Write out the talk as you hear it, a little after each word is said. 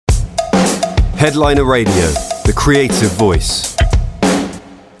Headliner Radio, the creative voice.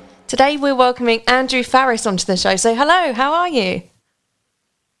 Today we're welcoming Andrew Farriss onto the show. So hello, how are you?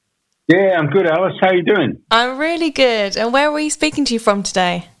 Yeah, I'm good, Alice. How are you doing? I'm really good. And where were you speaking to you from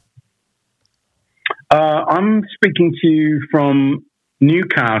today? I'm speaking to you from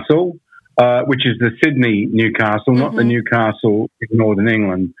Newcastle, which is the Sydney Newcastle, not the Newcastle in Northern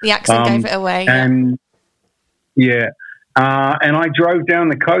England. The accent gave it away. And I drove down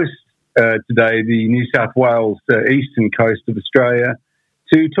the coast today, the New South Wales eastern coast of Australia,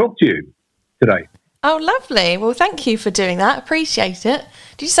 to talk to you today. Oh, lovely. Well, thank you for doing that. Appreciate it.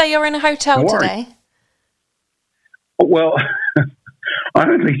 Did you say you're in a hotel today? Well, I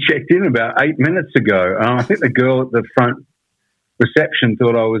only checked in about 8 minutes ago. I think the girl at the front reception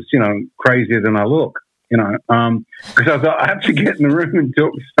thought I was, crazier than I look, because I thought I have to get in the room and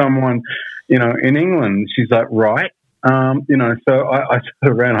talk to someone, in England. She's like, right. So I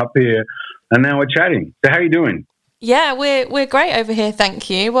sort of ran up here and now we're chatting. So how are you doing? Yeah, we're great over here,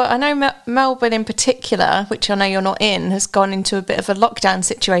 thank you. Well, I know Melbourne in particular, which I know you're not in, has gone into a bit of a lockdown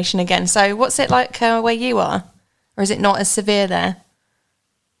situation again. So what's it like where you are? Or is it not as severe there?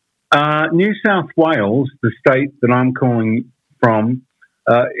 New South Wales, the state that I'm calling from,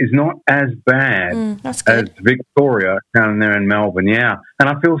 is not as bad as Victoria down there in Melbourne, yeah. And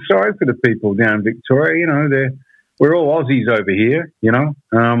I feel sorry for the people down in Victoria. We're all Aussies over here,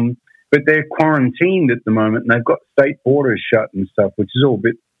 but they're quarantined at the moment and they've got state borders shut and stuff, which is all a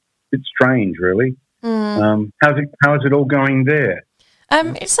bit strange, really. How's it all going there?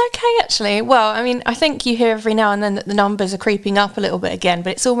 It's okay, actually. Well, I mean, I think you hear every now and then that the numbers are creeping up a little bit again,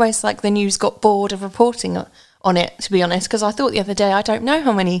 but it's almost like the news got bored of reporting on it, to be honest, because I thought the other day, I don't know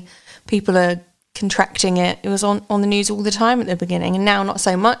how many people are contracting it. It was on the news all the time at the beginning, and now not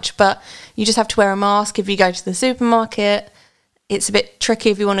so much, but you just have to wear a mask if you go to the supermarket. It's a bit tricky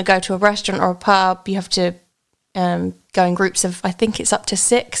if you want to go to a restaurant or a pub. You have to go in groups of, I think it's up to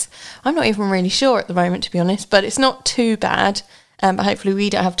 6. I'm not even really sure at the moment, to be honest, but it's not too bad. But hopefully we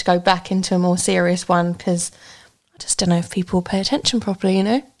don't have to go back into a more serious one, because I just don't know if people pay attention properly,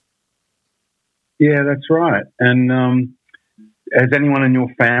 Yeah, that's right. And has anyone in your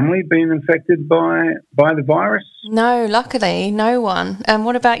family been infected by the virus? No, luckily, no one.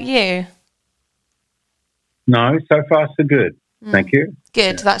 What about you? No, so far so good. Thank you.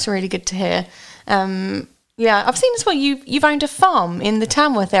 Good, that's really good to hear. Yeah, I've seen as well, you've owned a farm in the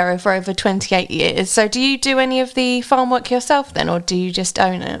Tamworth area for over 28 years. So do you do any of the farm work yourself then, or do you just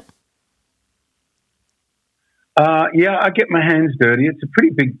own it? Yeah, I get my hands dirty. It's a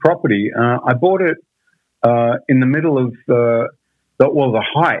pretty big property. I bought it in the middle of the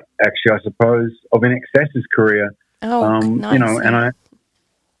height, actually, I suppose, of INXS's career. Oh, nice. And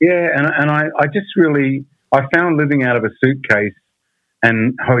I just really, I found living out of a suitcase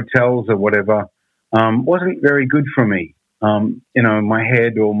and hotels or whatever wasn't very good for me, my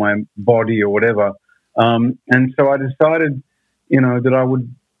head or my body or whatever. And so I decided, that I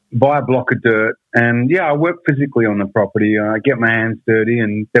would buy a block of dirt and, I work physically on the property. I get my hands dirty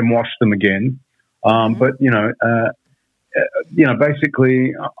and then wash them again. But,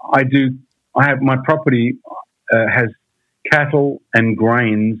 basically I have my property has cattle and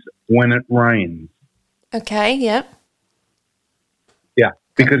grains when it rains. Okay, yeah. Yeah,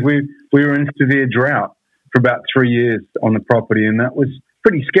 because we were in severe drought for about 3 years on the property, and that was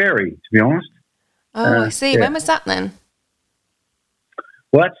pretty scary, to be honest. Oh, I see. Yeah. When was that then?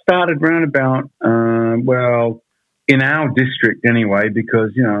 Well, that started round about, in our district anyway,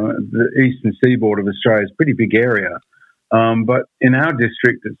 because, the eastern seaboard of Australia is a pretty big area. But in our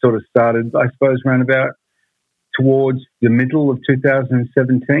district, it sort of started, I suppose, round about towards the middle of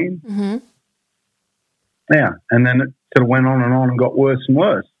 2017. Mm-hmm. Yeah, and then it sort of went on and got worse and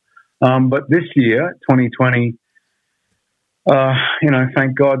worse. But this year, 2020,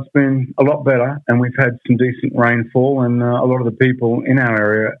 thank God it's been a lot better, and we've had some decent rainfall, and a lot of the people in our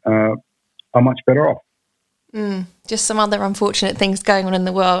area are much better off. Just some other unfortunate things going on in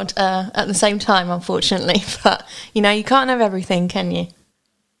the world at the same time, unfortunately. But, you can't have everything, can you?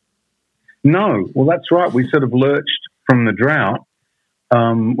 No. Well, that's right. We sort of lurched from the drought,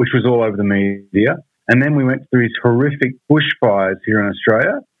 which was all over the media, and then we went through these horrific bushfires here in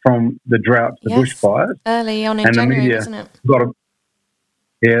Australia, from the drought to the bushfires. Early on in January, wasn't it?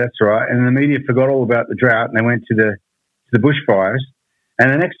 Yeah, that's right. And the media forgot all about the drought, and they went to the bushfires, and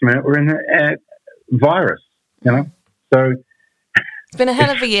the next minute we're in the virus, So it's been a hell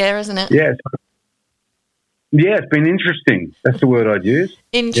of a year, isn't it? Yes. Yeah, it's been interesting. That's the word I'd use.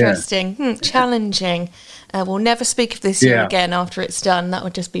 Interesting. Yeah. Challenging. We'll never speak of this year again after it's done. That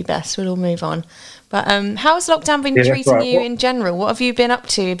would just be best. We'll all move on. But how has lockdown been treating you in general? What have you been up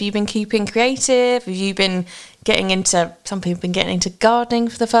to? Have you been keeping creative? Have you been getting into... Some people have been getting into gardening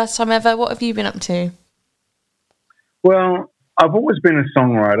for the first time ever. What have you been up to? Well, I've always been a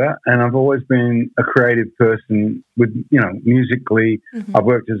songwriter and I've always been a creative person with, musically. Mm-hmm. I've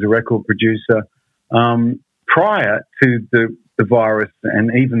worked as a record producer. Prior to the virus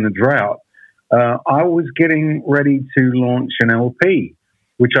and even the drought, I was getting ready to launch an LP,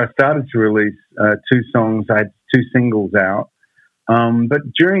 which I started to release 2 songs. I had 2 singles out. But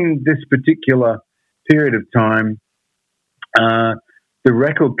during this particular period of time, the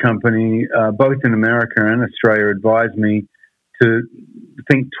record company, both in America and Australia, advised me to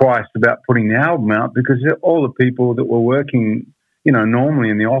think twice about putting the album out because all the people that were working, normally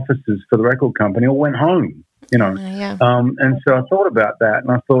in the offices for the record company all went home, And so I thought about that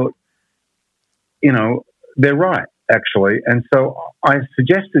and I thought, they're right, actually. And so I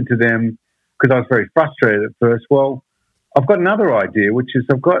suggested to them, because I was very frustrated at first, well, I've got another idea, which is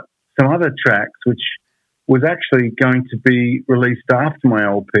I've got some other tracks which was actually going to be released after my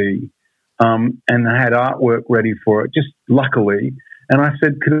LP, and I had artwork ready for it, just luckily. And I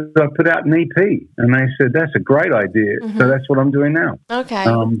said, could I put out an EP? And they said, that's a great idea. Mm-hmm. So that's what I'm doing now. Okay.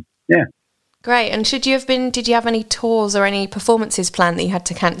 Yeah. Great. And did you have any tours or any performances planned that you had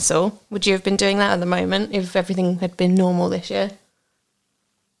to cancel? Would you have been doing that at the moment if everything had been normal this year?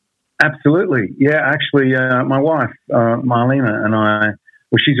 Absolutely. Yeah, actually, my wife, Marlena, and I,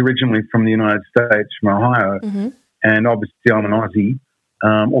 she's originally from the United States, from Ohio, mm-hmm. and obviously I'm an Aussie.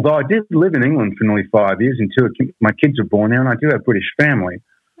 Although I did live in England for nearly 5 years until my kids were born there, and I do have a British family.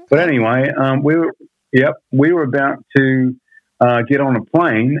 Okay. But anyway, we were about to get on a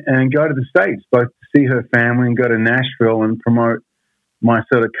plane and go to the States, both to see her family and go to Nashville and promote my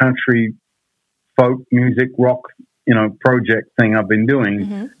sort of country folk music rock, project thing I've been doing.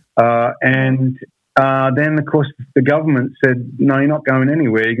 Mm-hmm. And then, of course, the government said, no, you're not going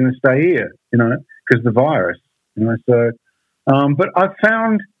anywhere. You're going to stay here, because of the virus. So, but I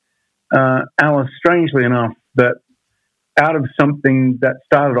found, Alice, strangely enough, that out of something that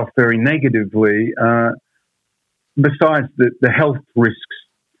started off very negatively, besides the health risks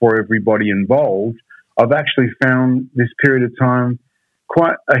for everybody involved, I've actually found this period of time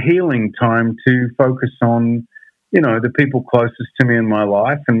quite a healing time to focus on, the people closest to me in my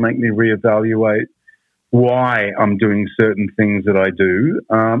life and make me reevaluate why I'm doing certain things that I do,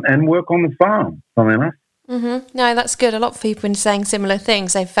 and work on the farm, funnily enough. Mm-hmm. No, that's good. A lot of people have been saying similar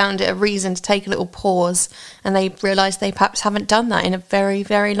things. They've found it a reason to take a little pause and they realise they perhaps haven't done that in a very,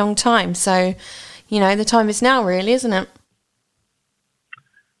 very long time. So, the time is now, really, isn't it?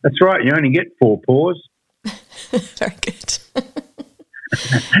 That's right. You only get 4 paws. Very good.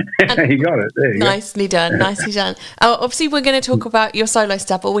 You got it. There you nicely go. Nicely done. Obviously, we're going to talk about your solo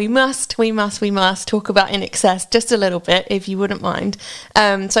stuff, but we must talk about INXS just a little bit, if you wouldn't mind.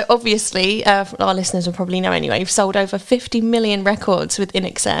 So obviously, our listeners will probably know anyway, you've sold over 50 million records with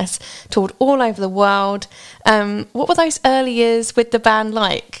INXS, toured all over the world. What were those early years with the band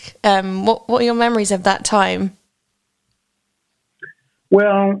like? What are your memories of that time?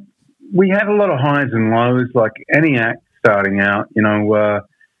 Well, we had a lot of highs and lows, like any act starting out.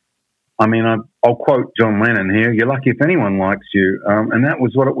 I'll quote John Lennon here, you're lucky if anyone likes you. And that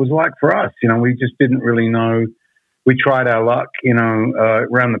was what it was like for us. We just didn't really know. We tried our luck,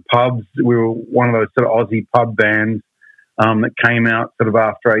 around the pubs. We were one of those sort of Aussie pub bands that came out sort of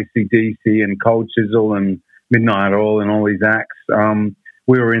after AC/DC and Cold Chisel and Midnight Oil and all these acts.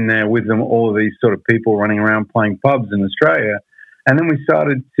 We were in there with them, all of these sort of people running around playing pubs in Australia. And then we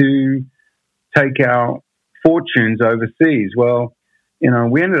started to take our fortunes overseas. Well,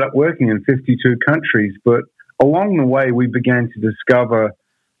 we ended up working in 52 countries, but along the way we began to discover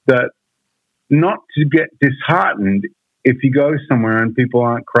that not to get disheartened if you go somewhere and people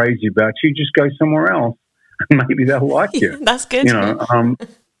aren't crazy about you, just go somewhere else and maybe they'll like you. That's good. And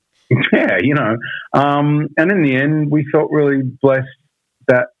in the end we felt really blessed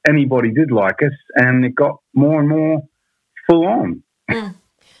that anybody did like us, and it got more and more full on. Mm.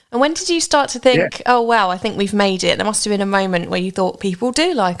 And when did you start to think, oh, wow, I think we've made it? There must have been a moment where you thought people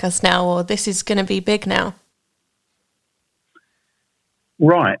do like us now, or this is going to be big now.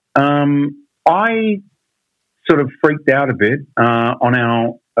 Right. I sort of freaked out a bit on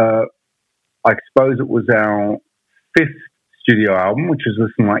our, I suppose it was our 5th studio album, which was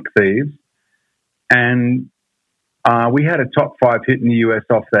Listen Like Thieves. And we had a top 5 hit in the US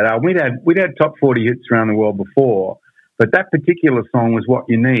off that album. We'd had top 40 hits around the world before, but that particular song was What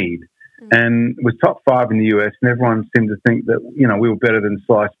You Need. and was top 5 in the US, and everyone seemed to think that, you know, we were better than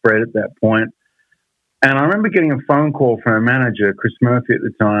sliced bread at that point. And I remember getting a phone call from our manager, Chris Murphy at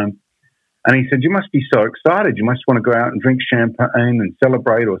the time, and he said, "You must be so excited. You must want to go out and drink champagne and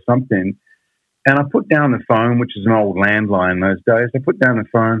celebrate or something." And I put down the phone, which is an old landline those days. I put down the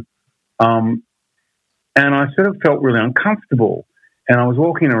phone, and I sort of felt really uncomfortable. And I was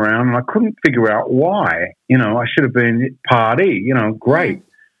walking around, and I couldn't figure out why. You know, I should have been party, you know, great.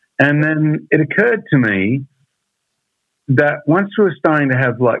 And then it occurred to me that once we were starting to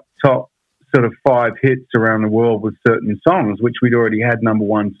have like top sort of 5 hits around the world with certain songs, which we'd already had number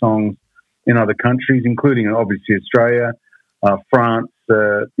 1 songs in other countries, including obviously Australia, France,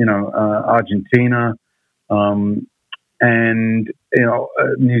 Argentina, and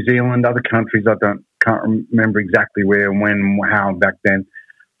New Zealand, other countries. Can't remember exactly where and when and how back then,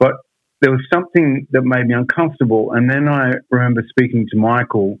 but there was something that made me uncomfortable. And then I remember speaking to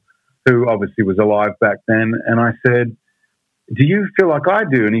Michael, who obviously was alive back then, and I said, "Do you feel like I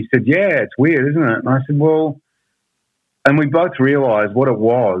do?" And he said, "Yeah, it's weird, isn't it?" And I said, "Well," and we both realized what it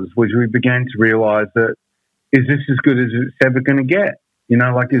was we began to realize that, is this as good as it's ever going to get? You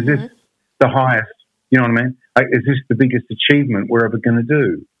know, like, is this the highest, you know what I mean? Like, is this the biggest achievement we're ever going to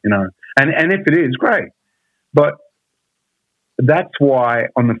do? You know, and if it is, great. But that's why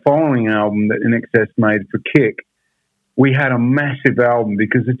on the following album that INXS made for Kick, we had a massive album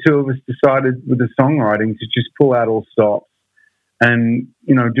because the two of us decided with the songwriting to just pull out all stops and,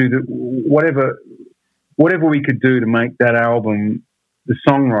 you know, do whatever we could do to make that album, the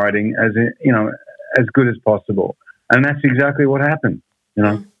songwriting, as good as possible. And that's exactly what happened. You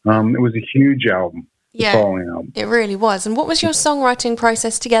know, it was a huge album. Yeah, it really was. And what was your songwriting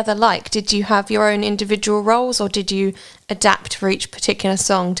process together like? Did you have your own individual roles, or did you adapt for each particular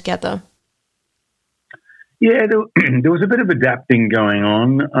song together? Yeah, there was a bit of adapting going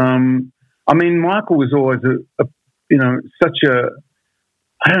on. I mean, Michael was always such a,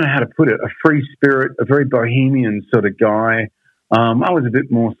 I don't know how to put it, a free spirit, a very bohemian sort of guy. I was a bit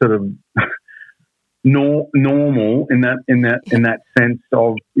more sort of normal in that sense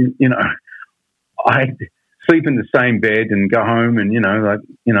of, you know, I'd sleep in the same bed and go home and,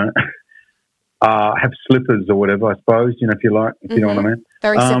 have slippers or whatever, I suppose, you know, if you like, if you know what I mean.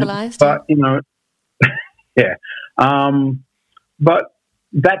 Very civilized. But, you know, yeah. But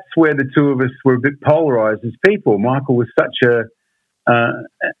that's where the two of us were a bit polarized as people. Michael was such a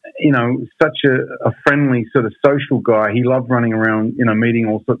friendly sort of social guy. He loved running around, you know, meeting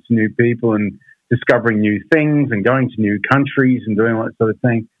all sorts of new people and discovering new things and going to new countries and doing all that sort of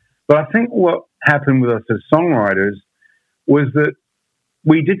thing. But I think what happened with us as songwriters was that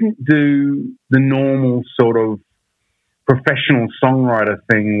we didn't do the normal sort of professional songwriter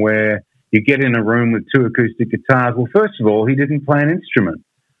thing where you get in a room with 2 acoustic guitars. Well, first of all, he didn't play an instrument.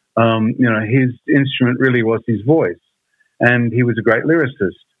 His instrument really was his voice, and he was a great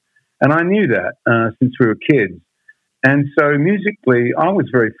lyricist. And I knew that since we were kids. And so musically, I was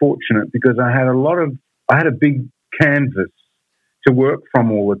very fortunate because I had a big canvas to work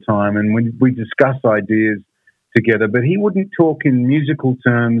from all the time, and we discuss ideas together. But he wouldn't talk in musical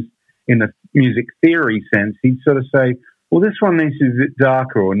terms in a music theory sense. He'd sort of say, well, this one needs to be a bit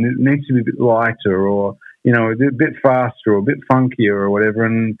darker, or it needs to be a bit lighter, or, you know, a bit faster, or a bit funkier, or whatever.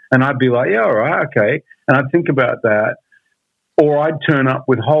 And I'd be like, yeah, all right, okay. And I'd think about that. Or I'd turn up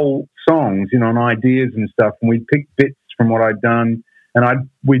with whole songs, you know, and ideas and stuff, and we'd pick bits from what I'd done, and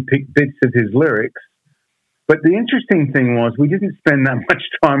we'd pick bits of his lyrics. But the interesting thing was we didn't spend that much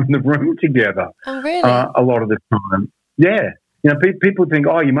time in the room together. Oh, really? A lot of the time. Yeah. You know, people think,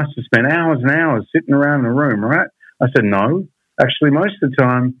 oh, you must have spent hours and hours sitting around in the room, right? I said, no. Actually, most of the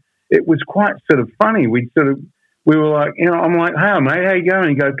time, it was quite sort of funny. We were like, you know, I'm like, hey, mate, how you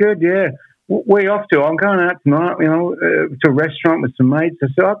going? You go, good, yeah. Where you off to? I'm going out tonight, you know, to a restaurant with some mates. I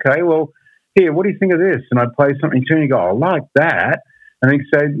said, okay, well, here, what do you think of this? And I'd play something to him and he'd go, I like that. And he'd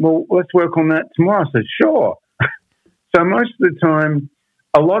say, well, let's work on that tomorrow. I said, sure. So most of the time,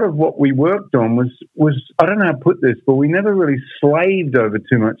 a lot of what we worked on was I don't know how to put this, but we never really slaved over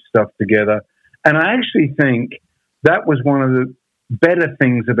too much stuff together. And I actually think that was one of the better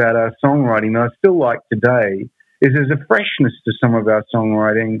things about our songwriting that I still like today, is there's a freshness to some of our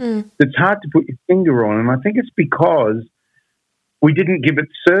songwriting that's hard to put your finger on. And I think it's because we didn't give it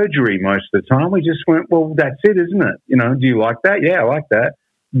surgery most of the time. We just went, well, that's it, isn't it? You know, do you like that? Yeah, I like that.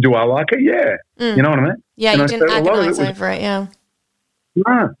 Do I like it? Yeah. You know what I mean? Yeah, you didn't agonize over it, yeah.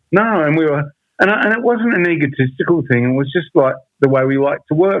 No, and we were, and it wasn't an egotistical thing. It was just like the way we liked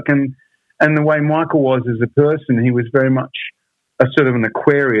to work, and the way Michael was as a person. He was very much a sort of an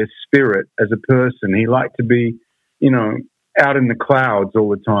Aquarius spirit as a person. He liked to be, you know, out in the clouds all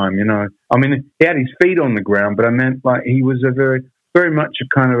the time, you know. I mean, he had his feet on the ground, but I meant like he was a very much a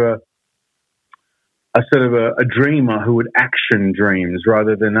kind of a sort of a dreamer who would action dreams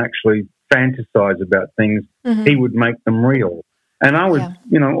rather than actually fantasize about things. Mm-hmm. He would make them real. And I was,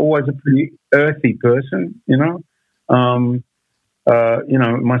 you know, always a pretty earthy person, you know,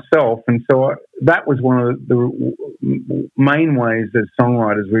 myself. And so that was one of the main ways as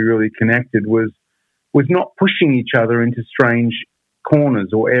songwriters we really connected was not pushing each other into strange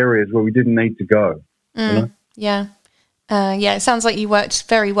corners or areas where we didn't need to go. You know? Yeah. It sounds like you worked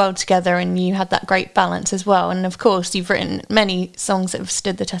very well together and you had that great balance as well. And of course, you've written many songs that have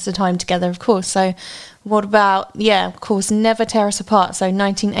stood the test of time together, of course. So what about, of course, Never Tear Us Apart, so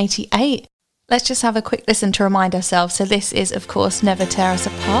 1988. Let's just have a quick listen to remind ourselves. So this is, of course, Never Tear Us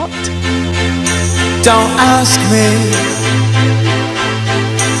Apart. Don't ask me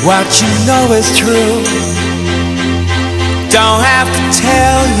what you know is true. Don't have to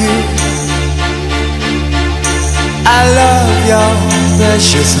tell you I love your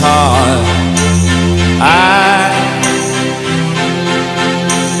precious heart.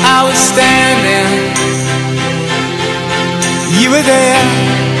 I was standing, you were there.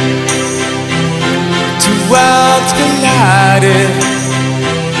 Two worlds collided,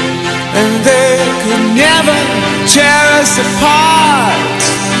 and they could never tear us apart.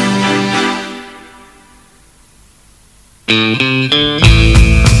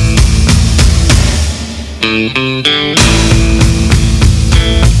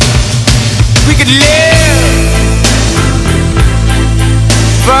 We could live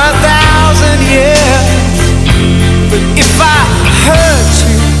for 1,000 years, but if I hurt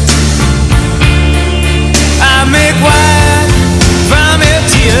you, I make wine from your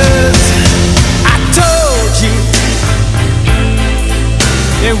tears. I told you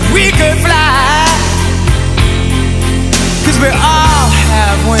that we could fly, 'cause we all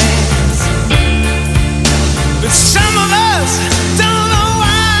have wings, but some of us don't know why.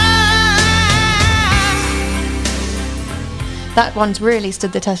 That one's really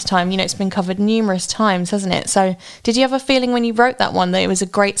stood the test of time. You know, it's been covered numerous times, hasn't it? So did you have a feeling when you wrote that one that it was a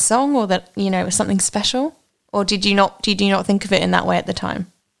great song or that, you know, it was something special? Or did you not think of it in that way at the time?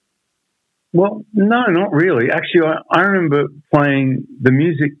 Well, no, not really. Actually, I remember playing the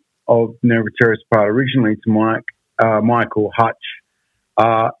music of Never Tear Us Apart originally to Michael Hutch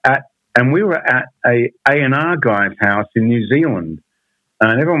and we were at a A&R guy's house in New Zealand,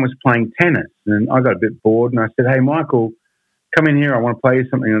 and everyone was playing tennis. And I got a bit bored, and I said, "Hey, Michael, come in here. I want to play you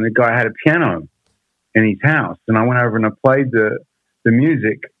something." And the guy had a piano in his house, and I went over and I played the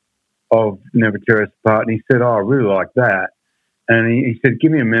music of Never Tear Us Apart, and he said, "Oh, I really like that." And he said,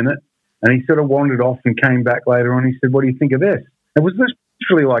 "Give me a minute." And he sort of wandered off and came back later on. He said, "What do you think of this?" It was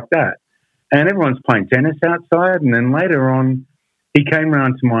literally like that. And everyone's playing tennis outside. And then later on, he came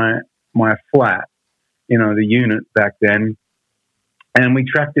around to my flat, you know, the unit back then, and we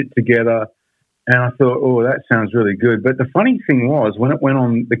tracked it together. And I thought, oh, that sounds really good. But the funny thing was, when it went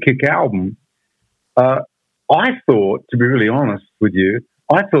on the Kick album, I thought, to be really honest with you,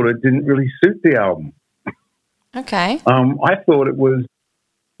 I thought it didn't really suit the album. Okay. I thought it was,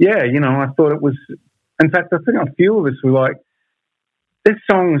 I thought it was, in fact, I think a few of us were like, this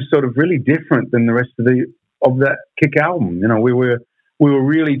song is sort of really different than the rest of that Kick album. You know, we were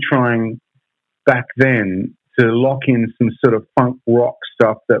really trying back then to lock in some sort of funk rock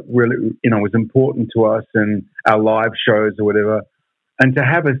stuff that really, you know, was important to us and our live shows or whatever. And to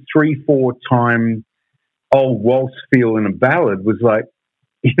have a 3-4 time old waltz feel in a ballad was like,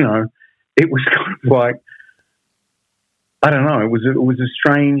 you know, it was kind of like, I don't know, it was a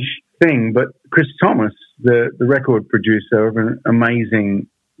strange thing. But Chris Thomas, the record producer, an amazing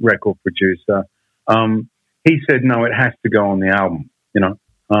record producer, he said, no, it has to go on the album, you know.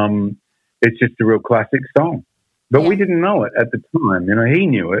 It's just a real classic song. But we didn't know it at the time. You know, he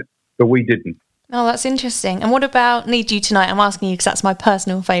knew it, but we didn't. Oh, that's interesting. And what about Need You Tonight? I'm asking you because that's my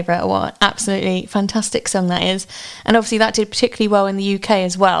personal favourite. What absolutely fantastic song that is. And obviously that did particularly well in the UK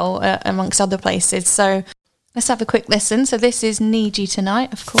as well, amongst other places. So let's have a quick listen. So this is Need You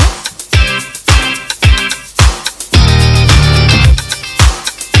Tonight, of course.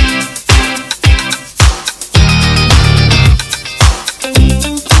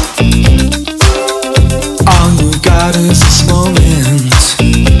 God is this moment.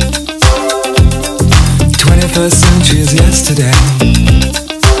 21st century is yesterday.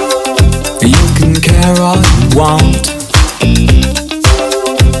 You can care all you want.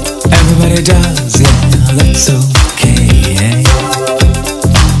 Everybody does, yeah, that's okay.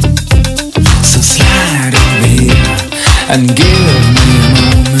 So slide over here and give me a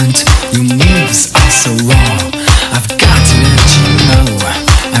moment. Your moves are so raw, I've got to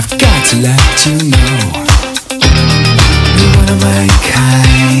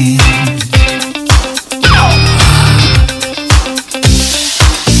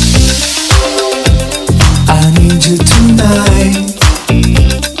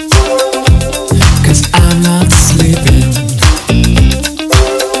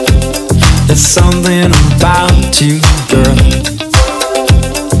something about you, girl,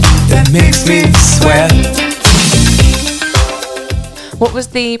 that makes me sweat. What was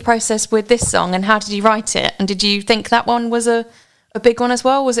the process with this song and how did you write it? And did you think that one was a big one as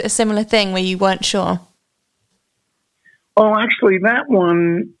well? Was it a similar thing where you weren't sure? Oh, actually, that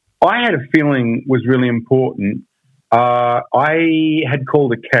one, I had a feeling was really important. I had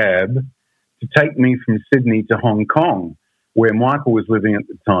called a cab to take me from Sydney to Hong Kong, where Michael was living at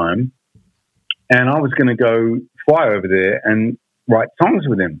the time. And I was going to go fly over there and write songs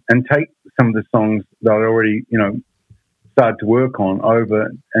with him and take some of the songs that I'd already, started to work on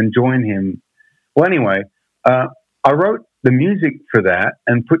over and join him. Well, anyway, I wrote the music for that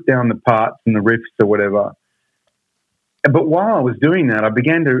and put down the parts and the riffs or whatever. But while I was doing that, I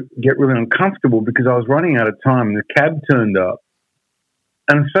began to get really uncomfortable because I was running out of time. The cab turned up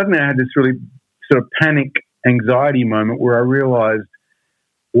and suddenly I had this really sort of panic anxiety moment where I realized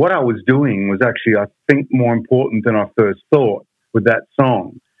what I was doing was actually, I think, more important than I first thought with that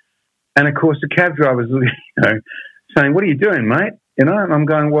song. And of course, the cab driver was, saying, "What are you doing, mate?" And I'm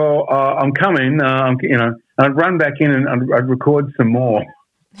going, "Well, I'm coming." And I'd run back in and I'd record some more.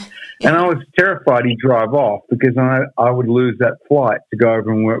 And I was terrified he'd drive off because I would lose that flight to go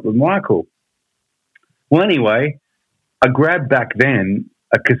over and work with Michael. Well, anyway, I grabbed back then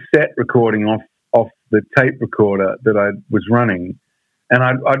a cassette recording off the tape recorder that I was running, and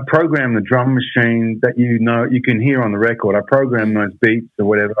I'd program the drum machine that you can hear on the record. I programmed those beats or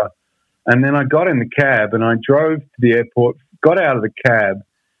whatever. And then I got in the cab and I drove to the airport, got out of the cab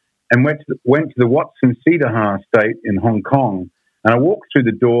and went to the Watson Cedar Ha estate in Hong Kong. And I walked through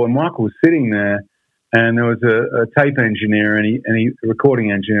the door and Michael was sitting there and there was a tape engineer and a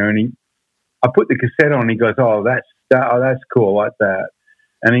recording engineer. And I put the cassette on and he goes, "Oh, that's cool, I like that."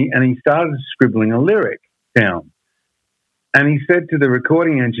 And he started scribbling a lyric down. And he said to the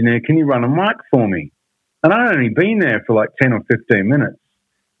recording engineer, "Can you run a mic for me?" And I'd only been there for like 10 or 15 minutes.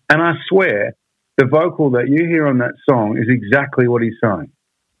 And I swear, the vocal that you hear on that song is exactly what he's saying.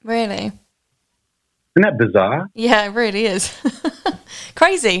 Really? Isn't that bizarre? Yeah, it really is.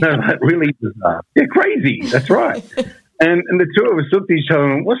 Crazy. No, that really bizarre. Yeah, crazy. That's right. and the two of us looked at each other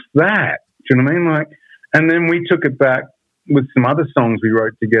and went, "What's that?" Do you know what I mean? And then we took it back with some other songs we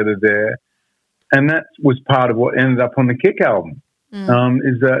wrote together there. And that was part of what ended up on the Kick album,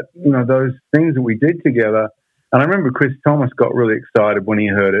 is that, those things that we did together. And I remember Chris Thomas got really excited when he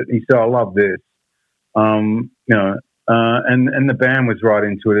heard it. He said, "I love this." And the band was right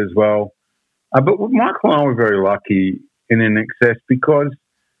into it as well. But Michael and I were very lucky in INXS because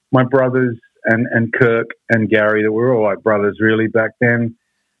my brothers and Kirk and Gary, that were all like brothers really back then,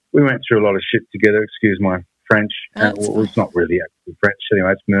 we went through a lot of shit together. Excuse my French. Well, it's not really actually French.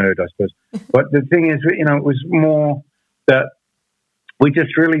 Anyway, it's nerd, I suppose. But the thing is, it was more that we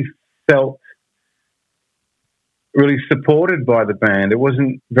just really felt really supported by the band. It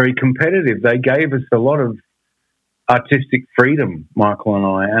wasn't very competitive. They gave us a lot of artistic freedom, Michael and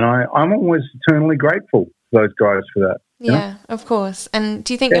I, and I'm always eternally grateful to those guys for that. Yeah, of course. And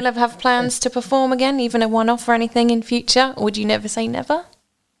do you think you'll ever have plans to perform again, even a one-off or anything in future, or would you never say never?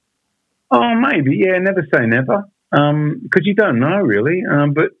 Oh, maybe. Yeah, never say never, because you don't know really.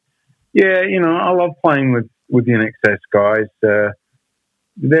 But yeah, I love playing with the INXS guys.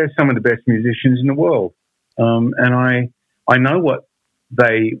 They're some of the best musicians in the world. And I know what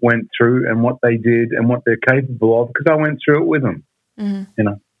they went through and what they did and what they're capable of because I went through it with them,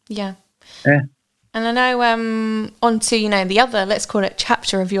 Yeah. Yeah. And I know on to, the other, let's call it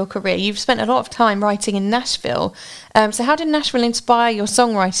chapter of your career, you've spent a lot of time writing in Nashville. So how did Nashville inspire your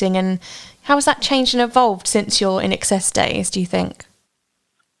songwriting and how has that changed and evolved since your INXS days, do you think?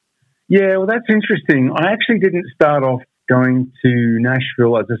 Yeah, well, that's interesting. I actually didn't start off going to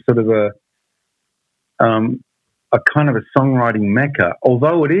Nashville as a sort of a kind of a songwriting mecca,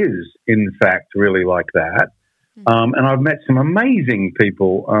 although it is, in fact, really like that. And I've met some amazing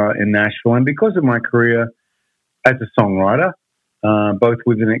people in Nashville. And because of my career as a songwriter, both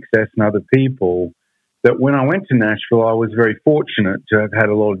with INXS and other people, that when I went to Nashville, I was very fortunate to have had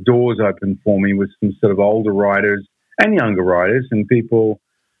a lot of doors open for me with some sort of older writers and younger writers and people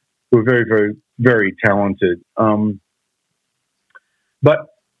who were very, very, very talented. But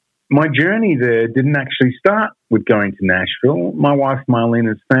my journey there didn't actually start with going to Nashville. My wife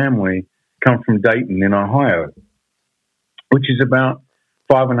Marlena's family come from Dayton in Ohio, which is about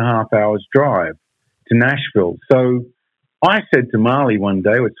 5.5 hours drive to Nashville. So I said to Marley one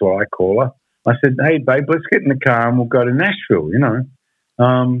day, which is what I call her, I said, "Hey, babe, let's get in the car and we'll go to Nashville,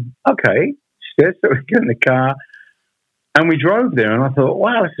 Okay. She says, so we get in the car And we drove there, and I thought,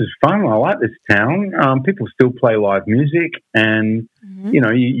 wow, this is fun. I like this town. People still play live music, and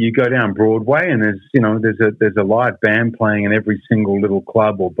you go down Broadway, and there's a live band playing in every single little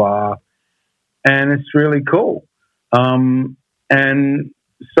club or bar, and it's really cool. And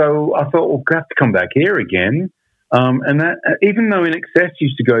so I thought, we'll have to come back here again. And that, even though In Excess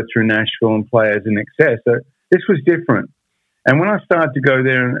used to go through Nashville and play as In Excess, this was different. And when I started to go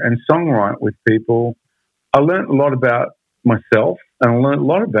there and songwrite with people, I learned a lot about myself, and I learned a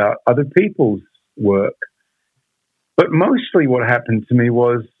lot about other people's work. But mostly what happened to me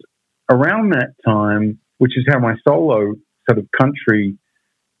was around that time, which is how my solo sort of country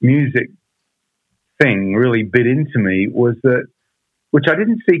music thing really bit into me, was that, which I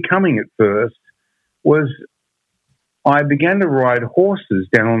didn't see coming at first, was I began to ride horses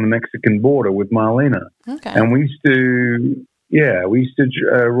down on the Mexican border with Marlena. Okay. And we used to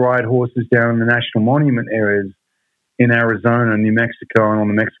ride horses down in the national monument areas in Arizona and New Mexico and on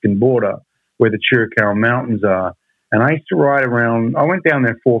the Mexican border where the Chiricahua Mountains are. And I used to ride around. I went down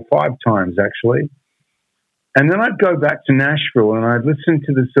there 4 or 5 times, actually. And then I'd go back to Nashville and I'd listen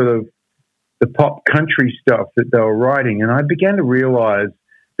to the sort of the pop country stuff that they were writing. And I began to realize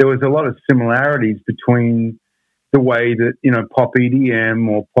there was a lot of similarities between the way that, pop EDM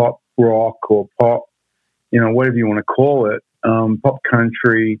or pop rock or pop, whatever you want to call it, pop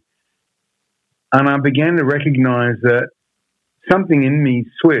country. And I began to recognize that something in me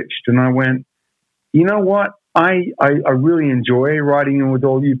switched, and I went, you know what? I really enjoy writing with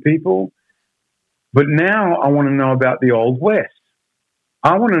all you people, but now I want to know about the Old West.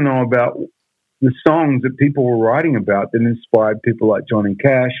 I want to know about the songs that people were writing about that inspired people like Johnny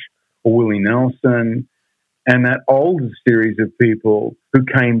Cash or Willie Nelson and that older series of people who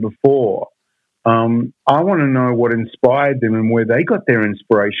came before. I want to know what inspired them and where they got their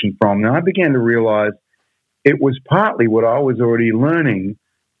inspiration from. And I began to realize it was partly what I was already learning,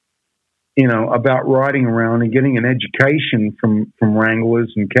 about riding around and getting an education from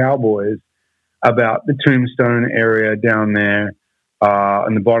wranglers and cowboys about the Tombstone area down there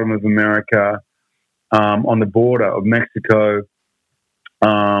in the bottom of America, on the border of Mexico,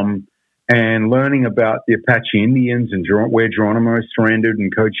 and learning about the Apache Indians and where Geronimo surrendered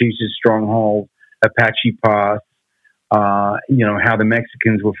and Cochise's stronghold, Apache Pass, how the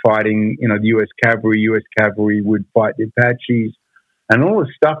Mexicans were fighting, the U.S. cavalry would fight the Apaches, and all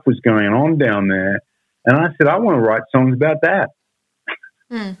this stuff was going on down there. And I said, I want to write songs about that.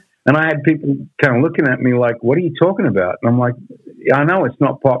 And I had people kind of looking at me like, what are you talking about? And I'm like, I know it's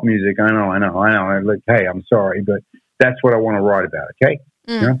not pop music. I know. I'm like, hey, I'm sorry, but that's what I want to write about, okay?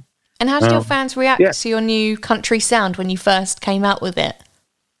 And how did your fans react to your new country sound when you first came out with it?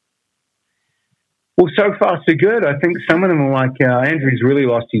 Well, so far so good. I think some of them are like, Andrew's really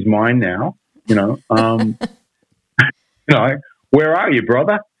lost his mind now. Where are you,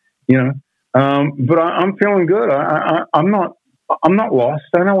 brother? But I'm feeling good. I'm not lost.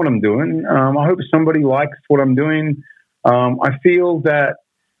 I know what I'm doing. I hope somebody likes what I'm doing. I feel that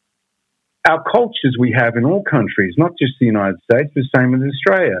our cultures we have in all countries, not just the United States, the same as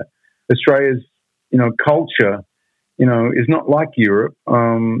Australia. Australia's, culture, is not like Europe.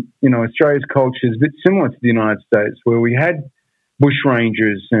 Australia's culture is a bit similar to the United States, where we had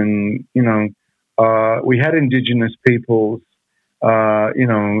bushrangers and, we had indigenous peoples,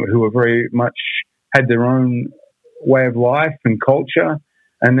 who were very much had their own way of life and culture.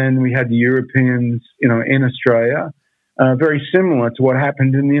 And then we had the Europeans, in Australia, very similar to what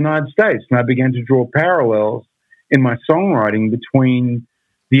happened in the United States. And I began to draw parallels in my songwriting between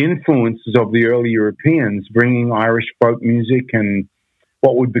the influences of the early Europeans, bringing Irish folk music and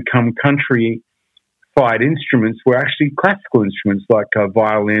what would become country-fied instruments were actually classical instruments like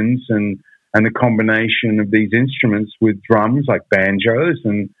violins and the combination of these instruments with drums like banjos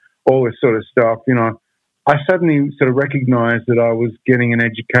and all this sort of stuff. I suddenly sort of recognized that I was getting an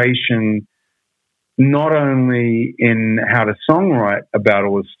education not only in how to songwrite about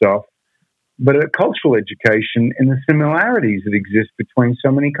all this stuff, but a cultural education in the similarities that exist between so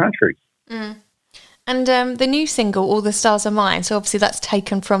many countries. And the new single, All the Stars Are Mine, so obviously that's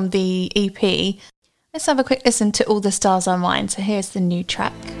taken from the EP. Let's have a quick listen to All the Stars Are Mine. So here's the new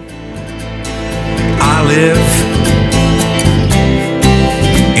track. I live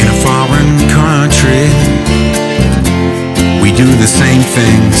in a foreign country. We do the same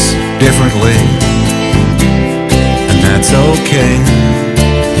things differently, and that's okay.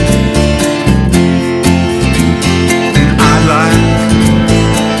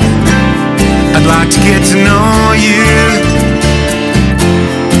 I'd like to get to know you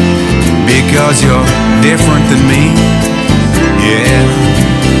because you're different than me, yeah.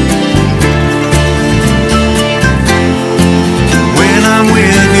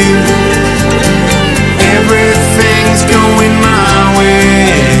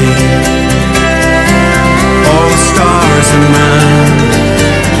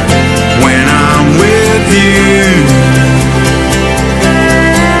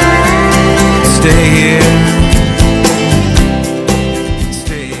 stay here.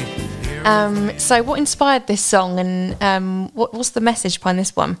 So what inspired this song, and what's the message behind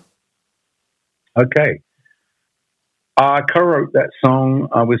this one? Okay. I co-wrote that song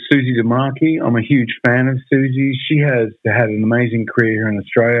with Susie DeMarchi. I'm a huge fan of Susie. She has had an amazing career here in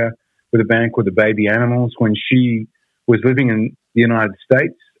Australia with a band called the Baby Animals. When she was living in the United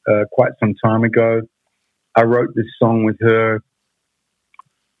States quite some time ago, I wrote this song with her.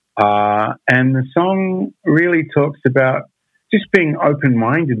 And the song really talks about just being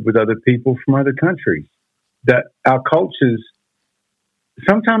open-minded with other people from other countries. That our cultures,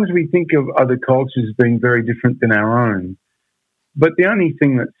 sometimes we think of other cultures as being very different than our own, but the only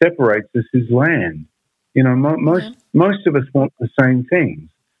thing that separates us is land. You know, most of us want the same things.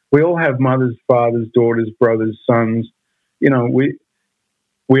 We all have mothers, fathers, daughters, brothers, sons. You know,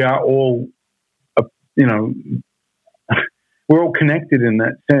 we are all, we're all connected in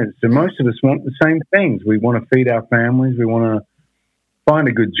that sense. And most of us want the same things. We want to feed our families. We want to find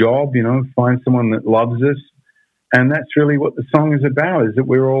a good job, find someone that loves us. And that's really what the song is about, is that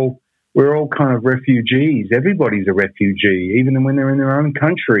we're all kind of refugees. Everybody's a refugee, even when they're in their own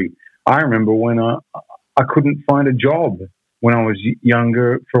country. I remember when I couldn't find a job when I was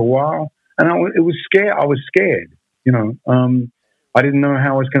younger for a while. And I was scared. I didn't know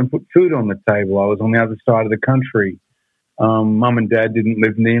how I was going to put food on the table. I was on the other side of the country. Mum and Dad didn't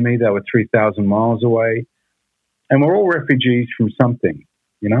live near me. They were 3,000 miles away. And we're all refugees from something,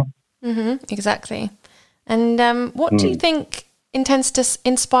 Exactly. And what do you think intends to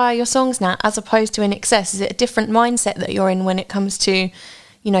inspire your songs now as opposed to INXS? Is it a different mindset that you're in when it comes to,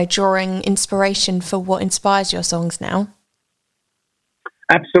 drawing inspiration for what inspires your songs now?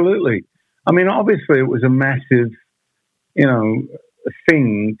 Absolutely. I mean, obviously it was a massive,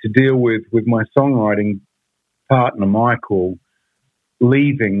 thing to deal with my songwriting partner, Michael,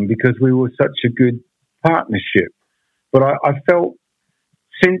 leaving because we were such a good partnership. But I felt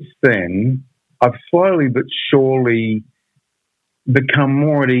since then, I've slowly but surely become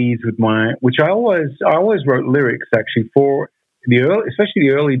more at ease with which I always wrote lyrics actually for especially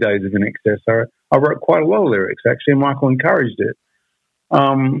the early days of INXS. I wrote quite a lot of lyrics actually, and Michael encouraged it.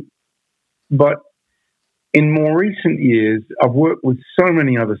 But in more recent years, I've worked with so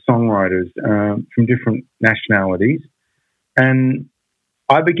many other songwriters from different nationalities, and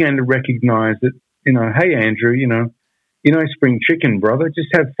I began to recognize that, hey, Andrew, spring chicken, brother, just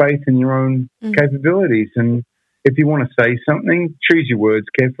have faith in your own capabilities. And if you want to say something, choose your words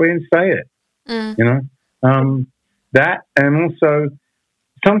carefully and say it, that. And also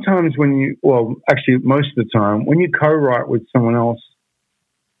sometimes most of the time when you co-write with someone else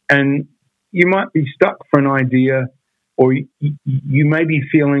and you might be stuck for an idea, or you may be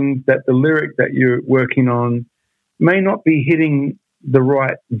feeling that the lyric that you're working on may not be hitting the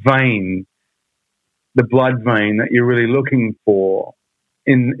right vein, the blood vein that you're really looking for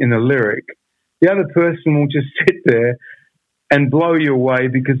in a lyric. The other person will just sit there and blow you away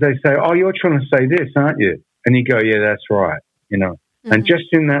because they say, oh, you're trying to say this, aren't you? And you go, yeah, that's right, And just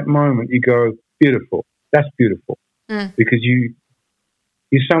in that moment, you go, beautiful. That's beautiful. Because you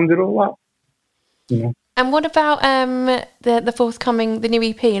summed it all up. And what about the forthcoming, the new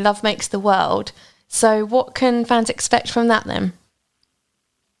EP, Love Makes the World? So what can fans expect from that then?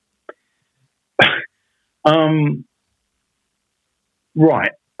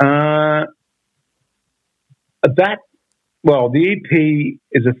 Right. The EP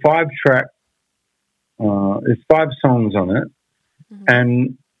is a 5-track, there's 5 songs on it,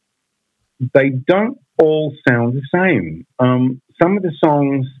 and they don't all sound the same. Some of the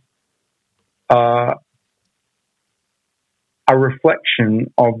songs are a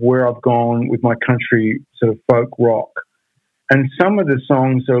reflection of where I've gone with my country sort of folk rock. And some of the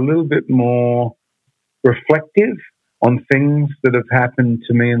songs are a little bit more reflective on things that have happened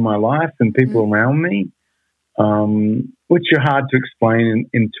to me in my life and people around me, which are hard to explain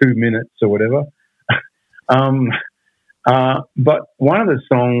in 2 minutes or whatever. But one of the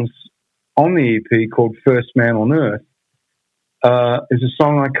songs on the EP called First Man on Earth is a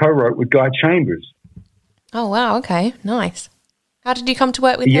song I co-wrote with Guy Chambers. Oh, wow. Okay. Nice. How did you come to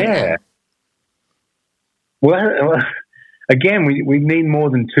work with him then? Well, again, we need more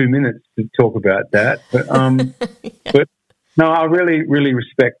than 2 minutes to talk about that. But, but no, I really, really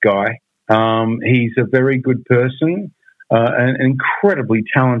respect Guy. He's a very good person, an incredibly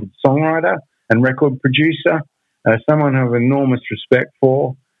talented songwriter and record producer, someone I have enormous respect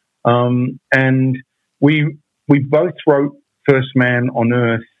for. And we both wrote First Man on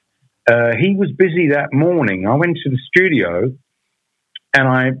Earth. He was busy that morning. I went to the studio and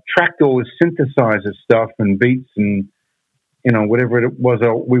I tracked all his synthesizer stuff and beats and whatever it was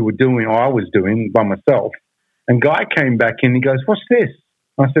we were doing or I was doing by myself. And Guy came back in and he goes, "What's this?"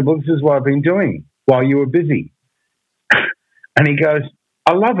 I said, "Well, this is what I've been doing while you were busy." And he goes,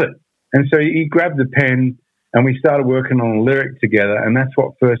 "I love it." And so he grabbed the pen and we started working on a lyric together, and that's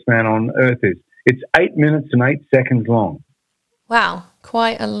what First Man on Earth is. It's 8 minutes and 8 seconds long. Wow,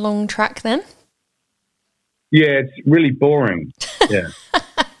 quite a long track then. Yeah, it's really boring. Yeah.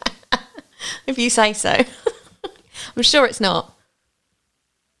 If you say so. I'm sure it's not.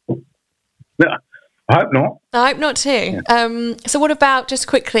 No, I hope not. I hope not too. Yeah. So what about, just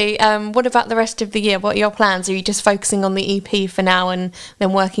quickly, what about the rest of the year? What are your plans? Are you just focusing on the EP for now and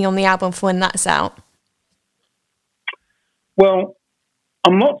then working on the album for when that's out? Well,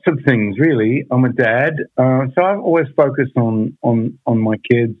 I'm lots of things, really. I'm a dad, so I've always focused on my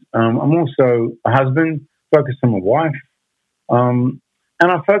kids. I'm also a husband, focused on my wife, and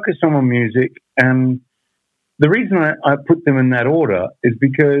I focus on my music. And the reason I put them in that order is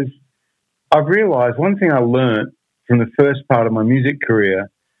because I've realised one thing I learned from the first part of my music career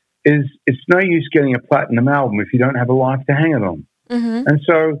is it's no use getting a platinum album if you don't have a life to hang it on. Mm-hmm. And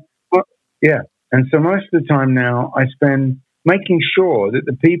so, and so most of the time now I spend making sure that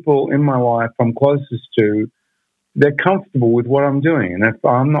the people in my life I'm closest to, they're comfortable with what I'm doing. And if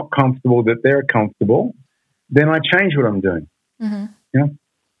I'm not comfortable that they're comfortable, then I change what I'm doing. Mm-hmm. Yeah.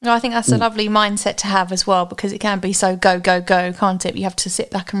 No, I think that's a lovely mindset to have as well, because it can be so go, can't it? You have to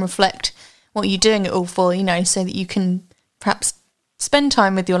sit back and reflect what you're doing it all for, so that you can perhaps spend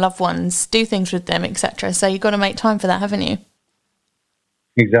time with your loved ones, do things with them, etc. So you've got to make time for that, haven't you?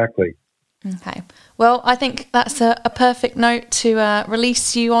 Exactly. Okay. Well, I think that's a perfect note to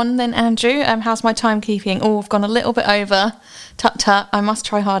release you on then, Andrew. How's my timekeeping? Oh, I've gone a little bit over. Tut. I must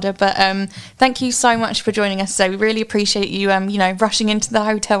try harder. But thank you so much for joining us today. We really appreciate you, rushing into the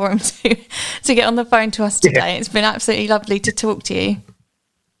hotel room to get on the phone to us today. Yeah. It's been absolutely lovely to talk to you.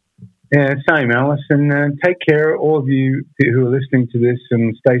 Yeah, same, Alice. And take care, all of you who are listening to this,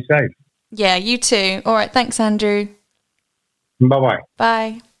 and stay safe. Yeah, you too. All right. Thanks, Andrew. Bye-bye.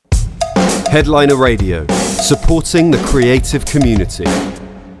 Bye. Headliner Radio, supporting the creative community.